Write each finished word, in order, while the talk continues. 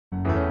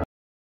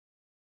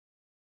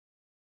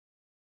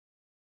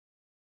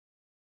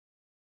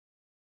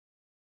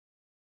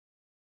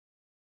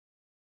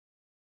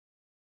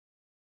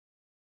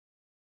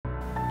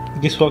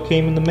Guess what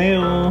came in the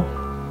mail?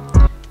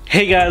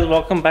 Hey guys,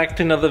 welcome back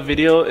to another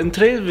video. In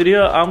today's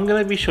video, I'm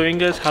gonna be showing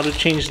you guys how to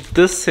change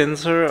this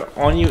sensor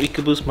on your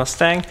Ecoboost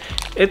Mustang.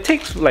 It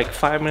takes like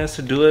 5 minutes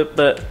to do it,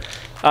 but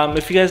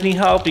if you guys need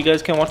help, you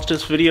guys can watch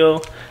this video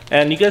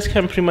and you guys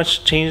can pretty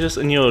much change this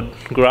in your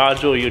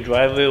garage or your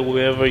driveway or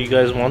wherever you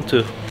guys want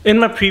to. In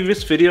my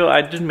previous video,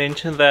 I did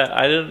mention that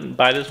I didn't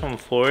buy this from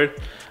Ford.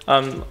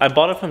 I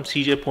bought it from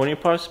CJ Pony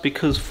Parts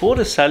because Ford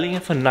is selling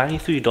it for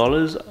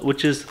 $93,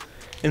 which is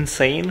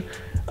insane.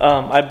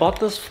 I bought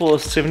this for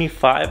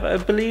 $75, I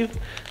believe,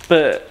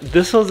 but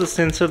this was a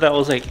sensor that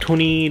was like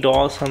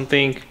 $20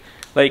 something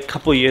like a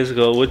couple years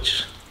ago,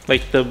 which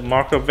like the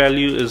markup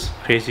value is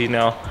crazy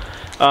now.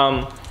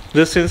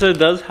 This sensor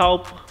does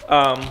help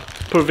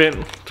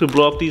prevent to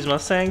blow up these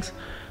Mustangs,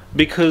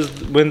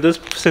 because when this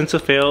sensor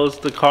fails,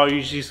 the car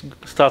usually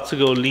starts to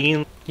go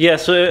lean. Yeah,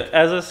 so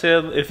as I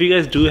said, if you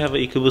guys do have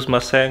an Ecoboost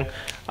Mustang,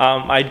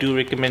 I do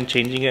recommend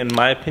changing it in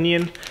my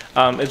opinion.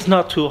 It's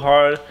not too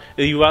hard.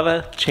 You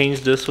rather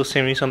change this for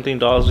 $70 something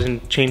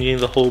than changing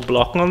the whole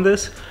block on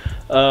this,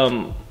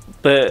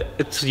 but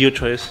it's your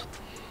choice.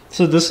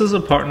 So this is a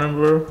part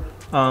number.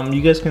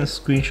 You guys can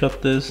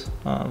screenshot this,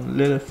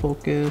 let it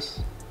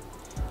focus,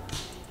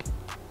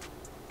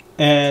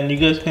 and you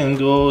guys can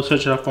go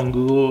search it up on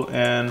Google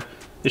and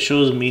it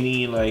shows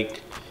many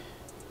like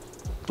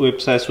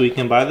websites where you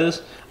can buy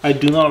this. I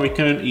do not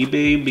recommend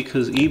eBay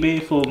because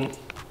eBay for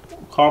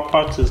car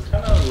parts is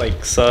kind of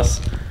like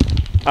sus.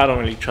 I don't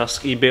really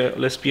trust eBay,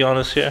 let's be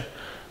honest here.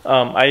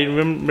 I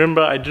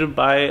remember I did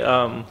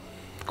buy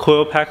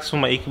coil packs for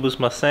my Ecoboost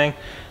Mustang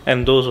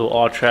and those were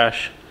all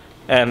trash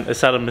and it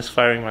started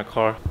misfiring my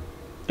car.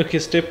 Okay,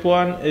 step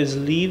one is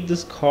leave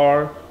this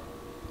car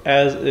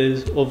as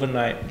is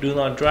overnight. Do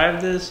not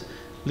drive this,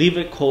 leave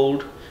it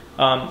cold.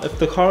 If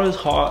the car is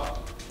hot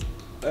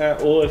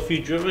or if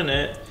you've driven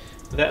it,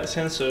 that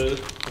sensor,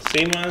 the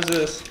same one as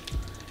this,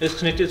 is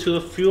connected to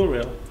the fuel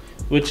rail,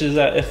 which is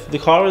that if the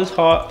car is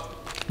hot,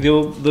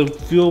 the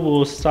fuel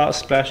will start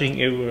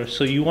splashing everywhere.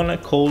 So you want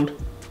it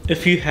cold.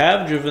 If you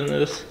have driven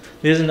this,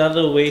 there's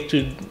another way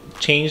to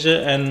change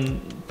it and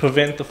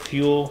prevent the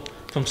fuel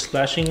from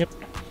splashing.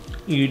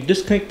 You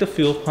disconnect the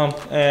fuel pump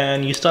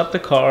and you start the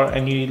car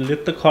and you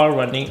let the car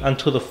running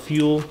until the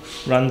fuel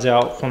runs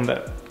out from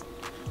that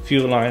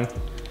fuel line.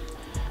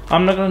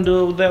 I'm not gonna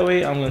do it that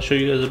way. I'm gonna show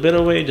you guys a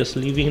better way, just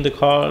leaving the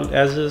car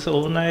as is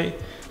overnight.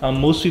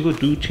 Most people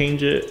do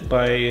change it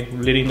by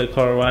letting the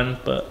car run,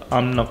 but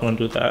I'm not gonna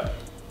do that.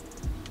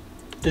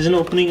 Isn't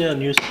opening a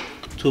new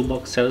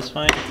toolbox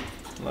satisfying?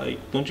 Like,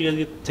 don't you guys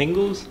get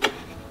tingles?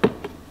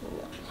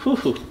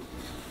 Whew.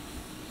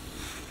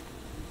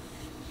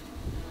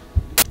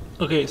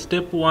 Okay,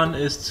 step one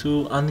is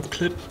to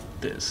unclip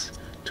this.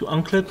 To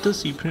unclip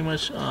this, you pretty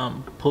much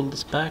pull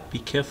this back. Be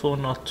careful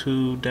not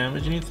to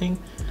damage anything.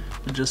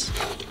 Just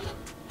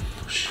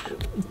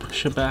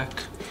push it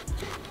back.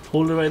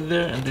 Hold it right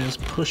there and then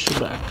just push it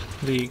back.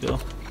 There you go.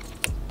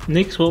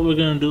 Next, what we're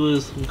gonna do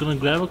is we're gonna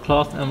grab a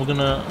cloth and we're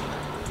gonna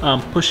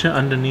push it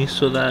underneath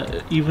so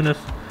that even if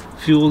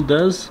fuel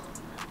does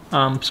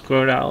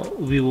squirt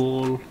out, we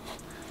will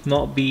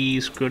not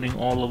be squirting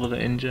all over the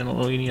engine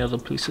or any other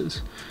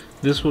places.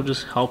 This will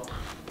just help.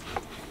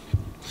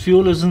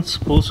 Fuel isn't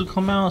supposed to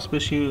come out,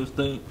 especially if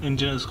the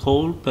engine is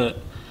cold,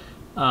 but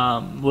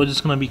we're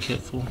just gonna be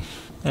careful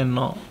and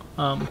not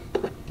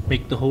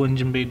make the whole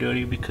engine bay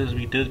dirty, because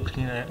we did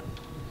clean it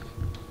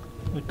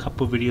a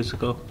couple videos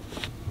ago.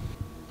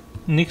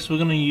 Next, we're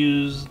gonna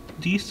use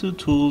these two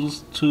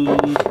tools to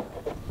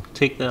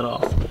take that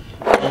off,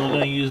 and we're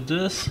gonna use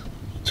this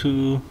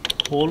to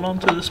hold on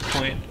to this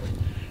point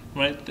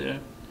right there.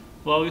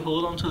 While we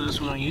hold on to this,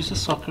 we're gonna use the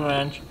socket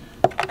wrench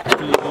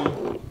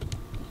to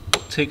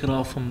take it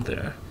off from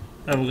there,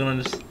 and we're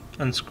gonna just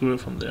unscrew it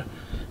from there.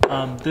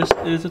 This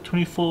is a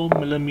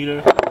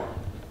 24mm,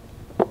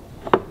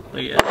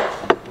 but yeah.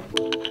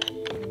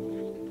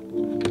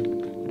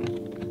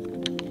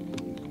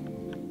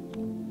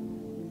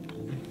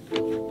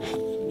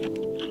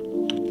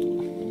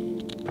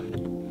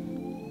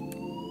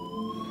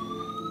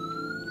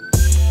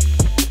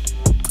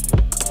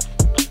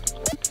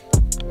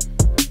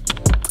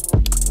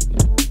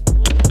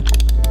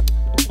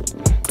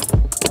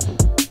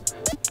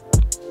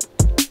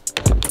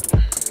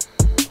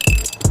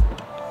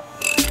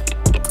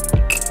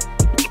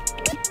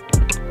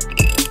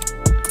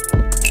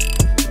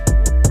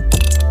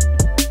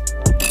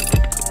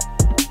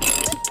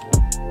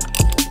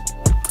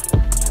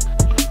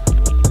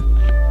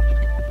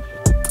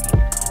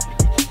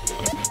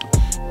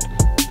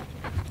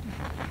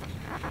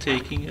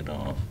 Taking it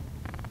off.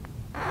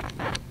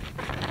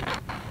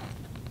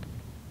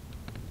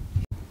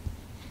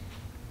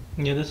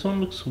 Yeah, this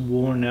one looks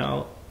worn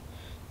out.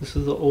 This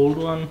is the old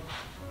one.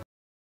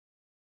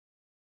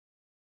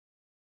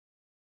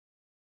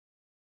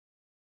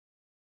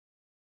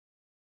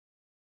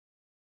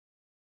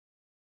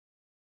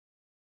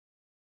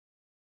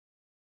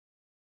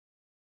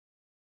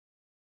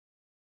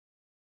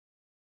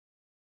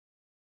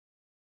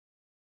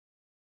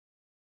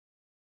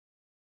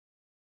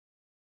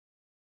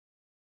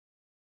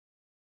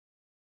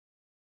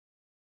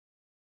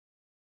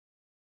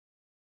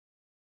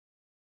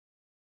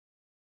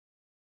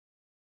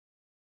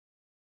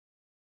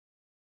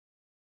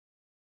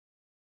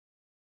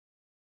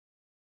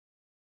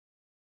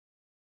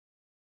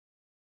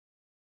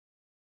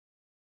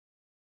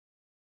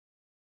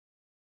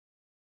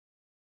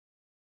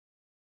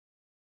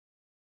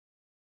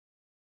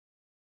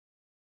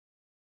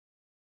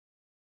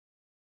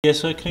 Yeah,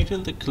 so I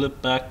connected the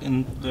clip back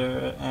in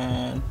there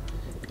and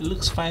it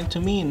looks fine to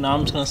me. Now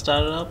I'm just gonna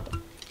start it up.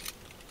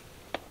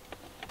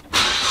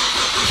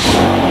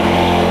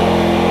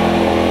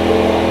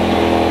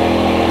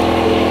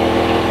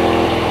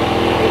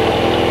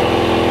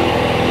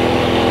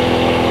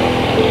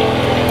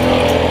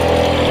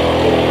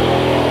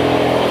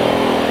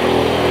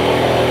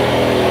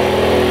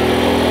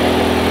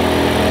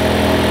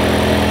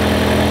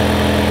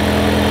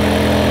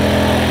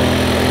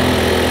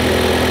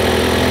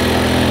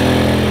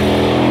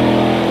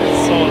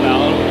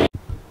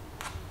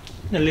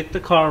 I let the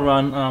car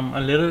run, I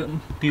let it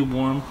be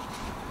warm.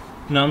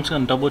 Now I'm just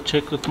gonna double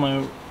check with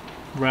my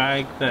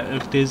rag that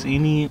if there's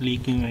any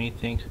leaking or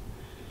anything.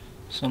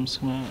 So I'm just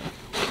gonna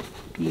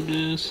do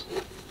this,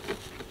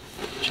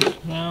 check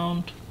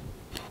around.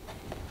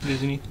 If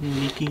there's anything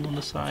leaking on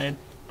the side,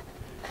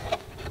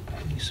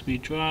 it needs to be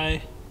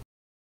dry.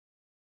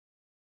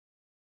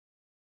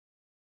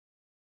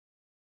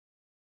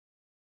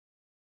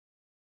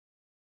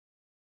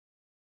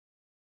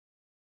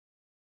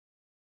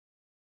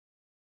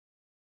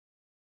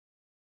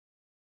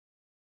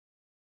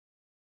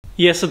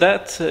 Yeah, so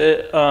that's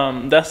it.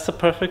 That's the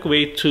perfect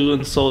way to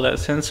install that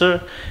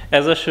sensor.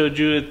 As I showed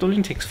you, it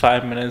only takes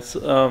 5 minutes.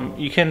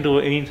 You can do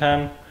it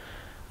anytime,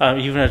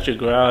 even at your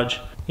garage.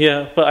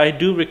 Yeah, but I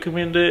do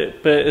recommend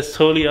it, but it's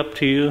totally up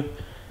to you.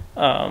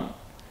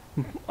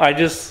 I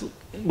just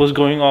was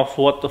going off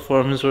what the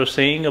forums were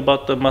saying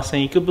about the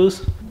Mustang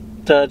Ecoboost.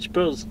 Dodge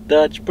Bros,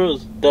 Dodge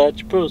Bros,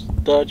 Dodge Bros,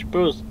 Dodge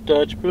Bros,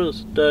 Dodge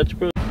Bros, Dodge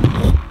Bros.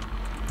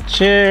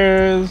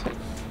 Cheers!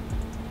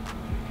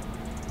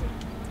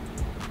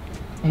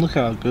 Look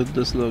how good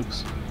this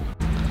looks.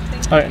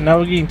 Alright, now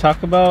we're getting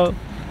Taco Bell.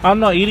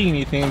 I'm not eating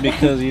anything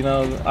because, you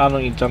know, I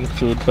don't eat junk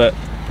food, but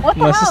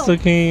my sister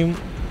came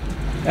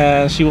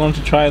and she wanted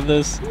to try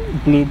this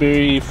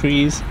blueberry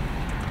freeze.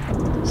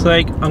 So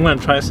like, I'm gonna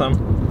try some.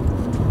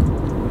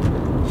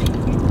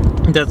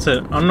 That's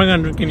it. I'm not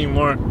gonna drink any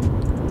more.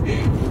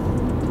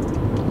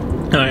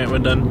 Alright, we're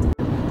done.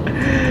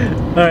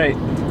 Alright,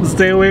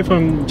 stay away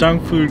from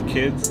junk food,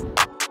 kids.